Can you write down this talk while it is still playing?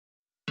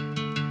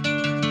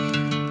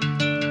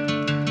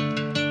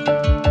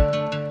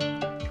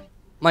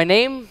My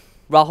name,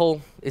 Rahul,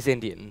 is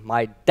Indian.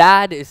 My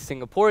dad is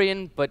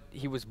Singaporean, but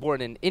he was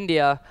born in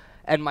India.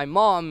 And my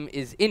mom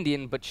is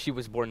Indian, but she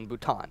was born in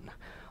Bhutan.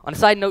 On a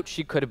side note,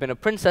 she could have been a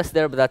princess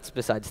there, but that's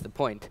besides the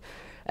point.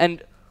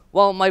 And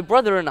while my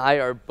brother and I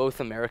are both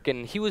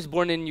American, he was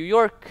born in New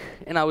York,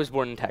 and I was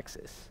born in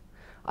Texas.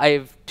 I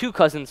have 2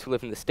 cousins who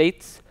live in the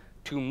States,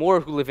 2 more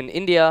who live in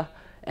India,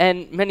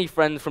 and many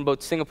friends from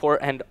both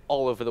Singapore and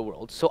all over the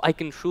world. So I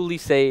can truly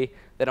say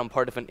that I'm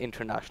part of an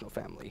international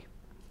family.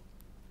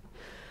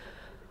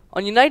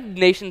 On United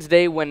Nations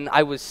Day, when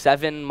I was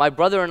 7, my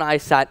brother and I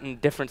sat in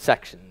different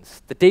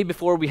sections. The day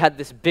before, we had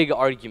this big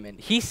argument.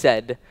 He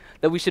said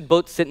that we should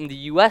both sit in the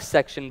US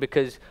section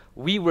because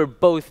we were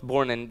both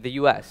born in the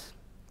US.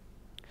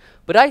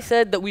 But I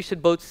said that we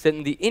should both sit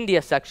in the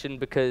India section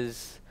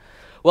because,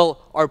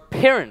 well, our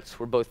parents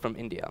were both from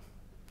India.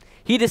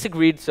 He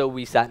disagreed, so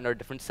we sat in our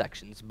different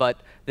sections. But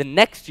the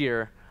next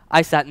year,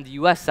 I sat in the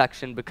US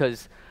section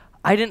because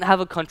I didn't have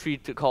a country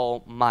to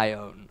call my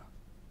own.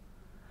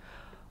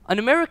 An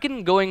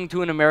American going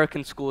to an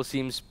American school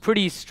seems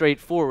pretty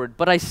straightforward,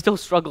 but I still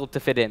struggled to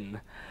fit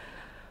in.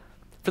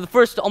 For the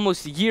first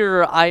almost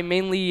year, I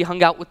mainly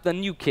hung out with the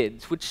new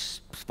kids, which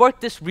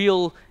sparked this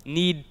real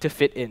need to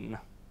fit in.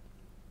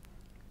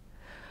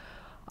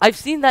 I've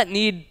seen that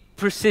need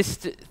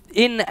persist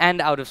in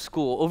and out of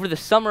school. Over the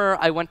summer,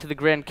 I went to the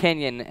Grand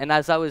Canyon, and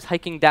as I was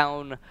hiking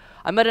down,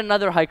 I met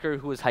another hiker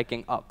who was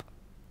hiking up.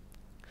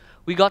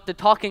 We got to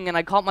talking, and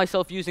I caught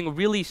myself using a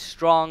really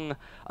strong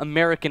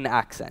American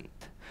accent,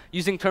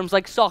 using terms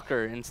like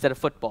soccer instead of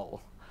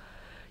football.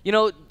 You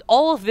know,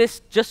 all of this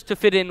just to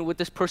fit in with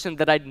this person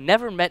that I'd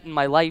never met in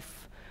my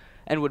life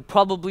and would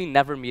probably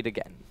never meet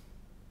again.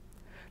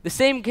 The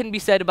same can be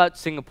said about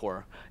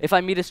Singapore. If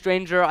I meet a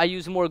stranger, I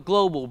use a more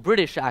global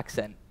British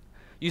accent,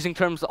 using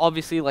terms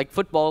obviously like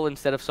football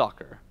instead of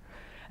soccer.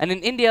 And in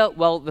India,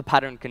 well, the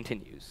pattern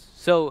continues.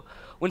 So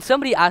when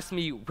somebody asks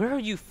me, "Where are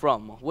you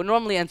from?" what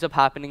normally ends up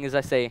happening is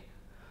I say,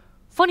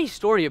 "Funny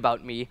story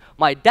about me,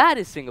 my dad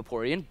is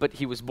Singaporean, but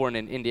he was born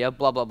in India,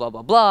 blah, blah, blah,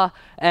 blah, blah,"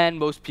 and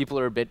most people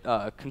are a bit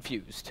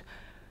confused.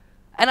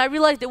 And I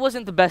realized it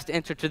wasn't the best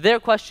answer to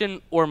their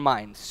question or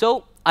mine,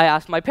 so I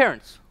asked my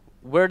parents,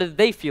 where did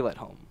they feel at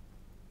home?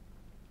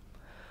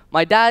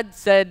 My dad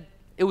said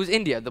it was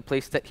India, the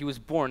place that he was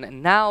born,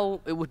 and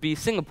now it would be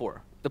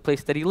Singapore, the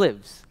place that he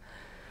lives.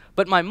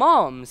 But my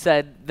mom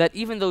said that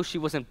even though she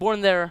wasn't born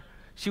there,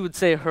 she would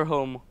say her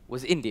home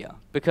was India,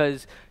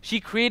 because she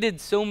created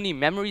so many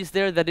memories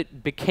there that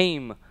it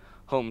became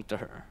home to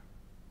her.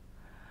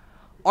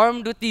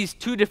 Armed with these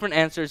 2 different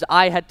answers,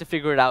 I had to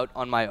figure it out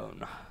on my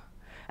own.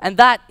 And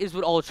that is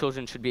what all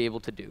children should be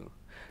able to do.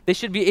 They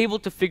should be able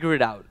to figure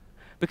it out.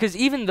 Because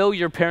even though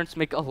your parents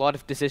make a lot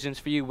of decisions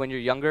for you when you're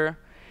younger,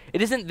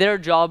 it isn't their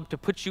job to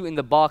put you in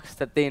the box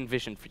that they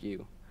envisioned for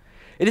you.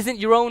 It isn't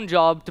your own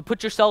job to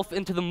put yourself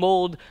into the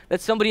mold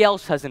that somebody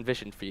else has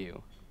envisioned for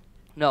you.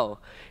 No,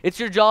 it's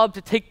your job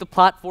to take the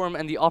platform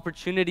and the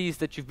opportunities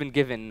that you've been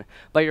given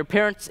by your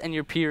parents and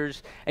your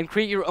peers and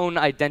create your own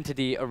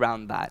identity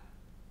around that.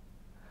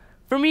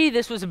 For me,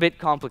 this was a bit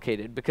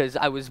complicated because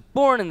I was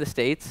born in the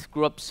States,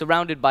 grew up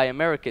surrounded by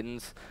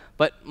Americans,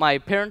 but my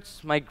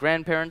parents, my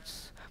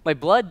grandparents, my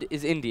blood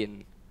is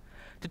Indian.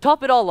 To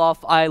top it all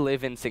off, I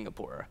live in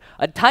Singapore,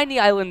 a tiny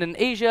island in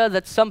Asia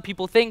that some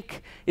people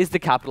think is the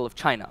capital of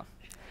China.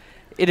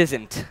 It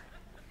isn't.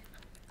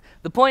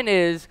 The point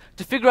is,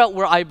 to figure out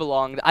where I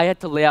belonged, I had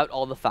to lay out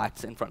all the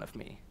facts in front of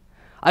me.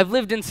 I've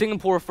lived in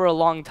Singapore for a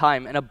long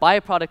time, and a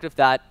byproduct of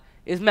that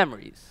is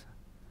memories.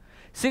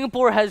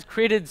 Singapore has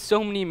created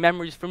so many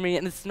memories for me,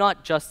 and it's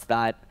not just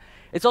that.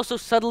 It's also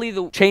subtly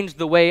changed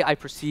the way I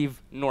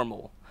perceive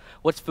normal,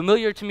 what's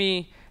familiar to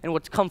me and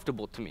what's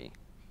comfortable to me.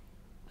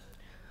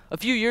 A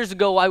few years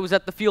ago, I was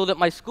at the field at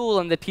my school,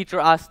 and the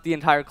teacher asked the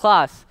entire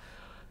class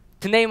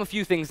to name a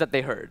few things that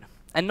they heard.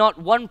 And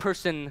not one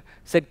person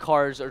said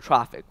cars or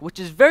traffic, which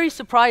is very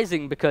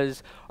surprising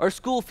because our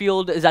school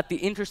field is at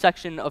the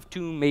intersection of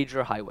 2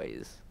 major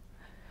highways.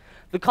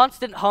 The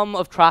constant hum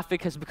of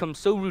traffic has become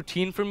so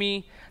routine for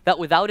me that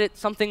without it,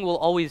 something will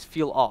always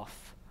feel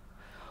off.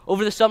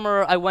 Over the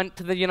summer, I went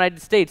to the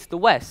United States, the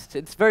West.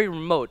 It's very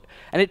remote,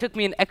 and it took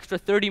me an extra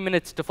 30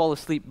 minutes to fall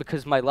asleep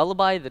because my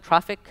lullaby, the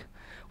traffic,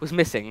 was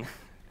missing.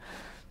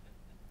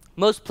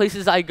 Most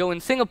places I go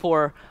in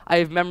Singapore, I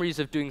have memories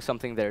of doing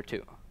something there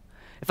too.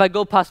 If I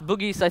go past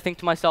Bugis, I think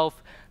to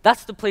myself,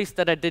 that's the place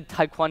that I did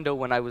taekwondo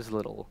when I was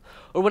little.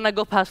 Or when I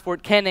go past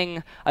Fort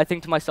Canning, I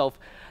think to myself,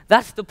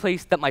 that's the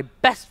place that my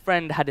best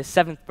friend had his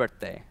 7th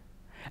birthday.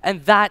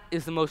 And that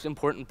is the most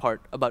important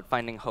part about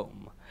finding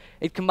home.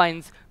 It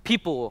combines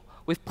people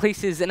with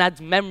places and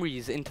adds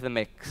memories into the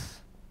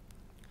mix.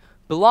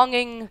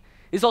 Belonging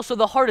is also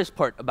the hardest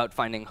part about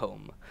finding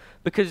home.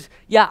 Because,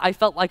 yeah, I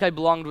felt like I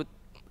belonged with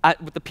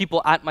the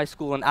people at my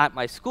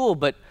school,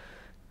 but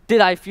did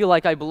I feel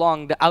like I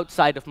belonged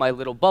outside of my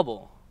little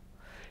bubble?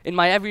 In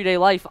my everyday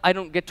life, I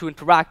don't get to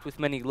interact with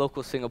many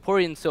local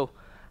Singaporeans, so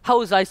how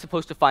was I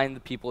supposed to find the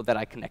people that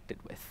I connected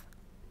with?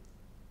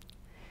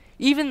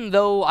 Even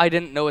though I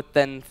didn't know it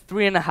then,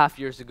 3.5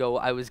 years ago,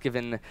 I was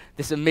given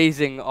this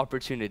amazing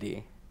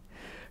opportunity.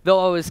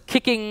 Though I was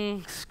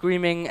kicking,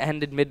 screaming,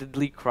 and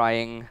admittedly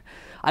crying,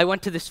 I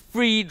went to this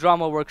free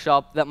drama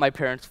workshop that my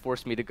parents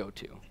forced me to go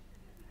to.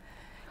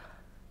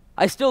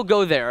 I still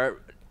go there,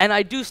 and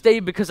I do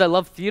stay because I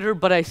love theater,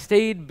 but I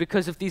stayed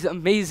because of these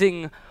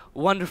amazing,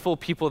 wonderful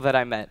people that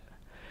I met.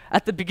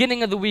 At the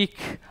beginning of the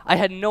week, I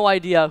had no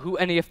idea who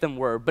any of them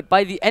were, but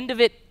by the end of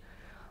it,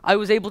 I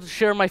was able to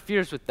share my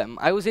fears with them.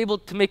 I was able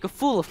to make a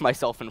fool of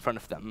myself in front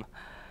of them.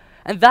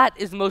 And that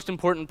is the most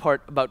important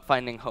part about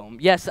finding home.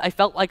 Yes, I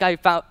felt like I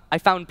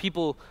found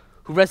people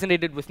who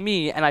resonated with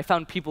me, and I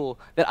found people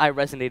that I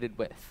resonated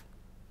with.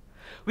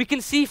 We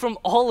can see from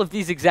all of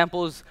these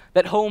examples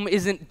that home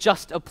isn't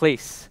just a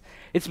place.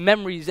 It's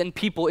memories and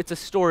people, it's a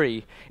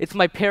story. It's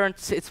my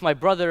parents, it's my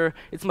brother,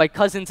 it's my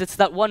cousins, it's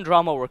that one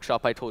drama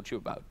workshop I told you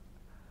about.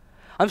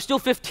 I'm still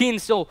 15,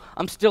 so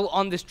I'm still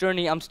on this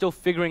journey, I'm still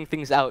figuring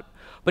things out.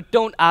 But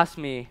don't ask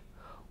me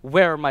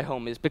where my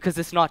home is, because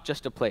it's not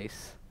just a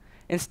place.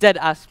 Instead,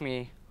 ask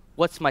me,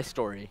 what's my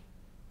story?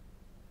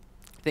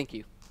 Thank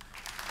you.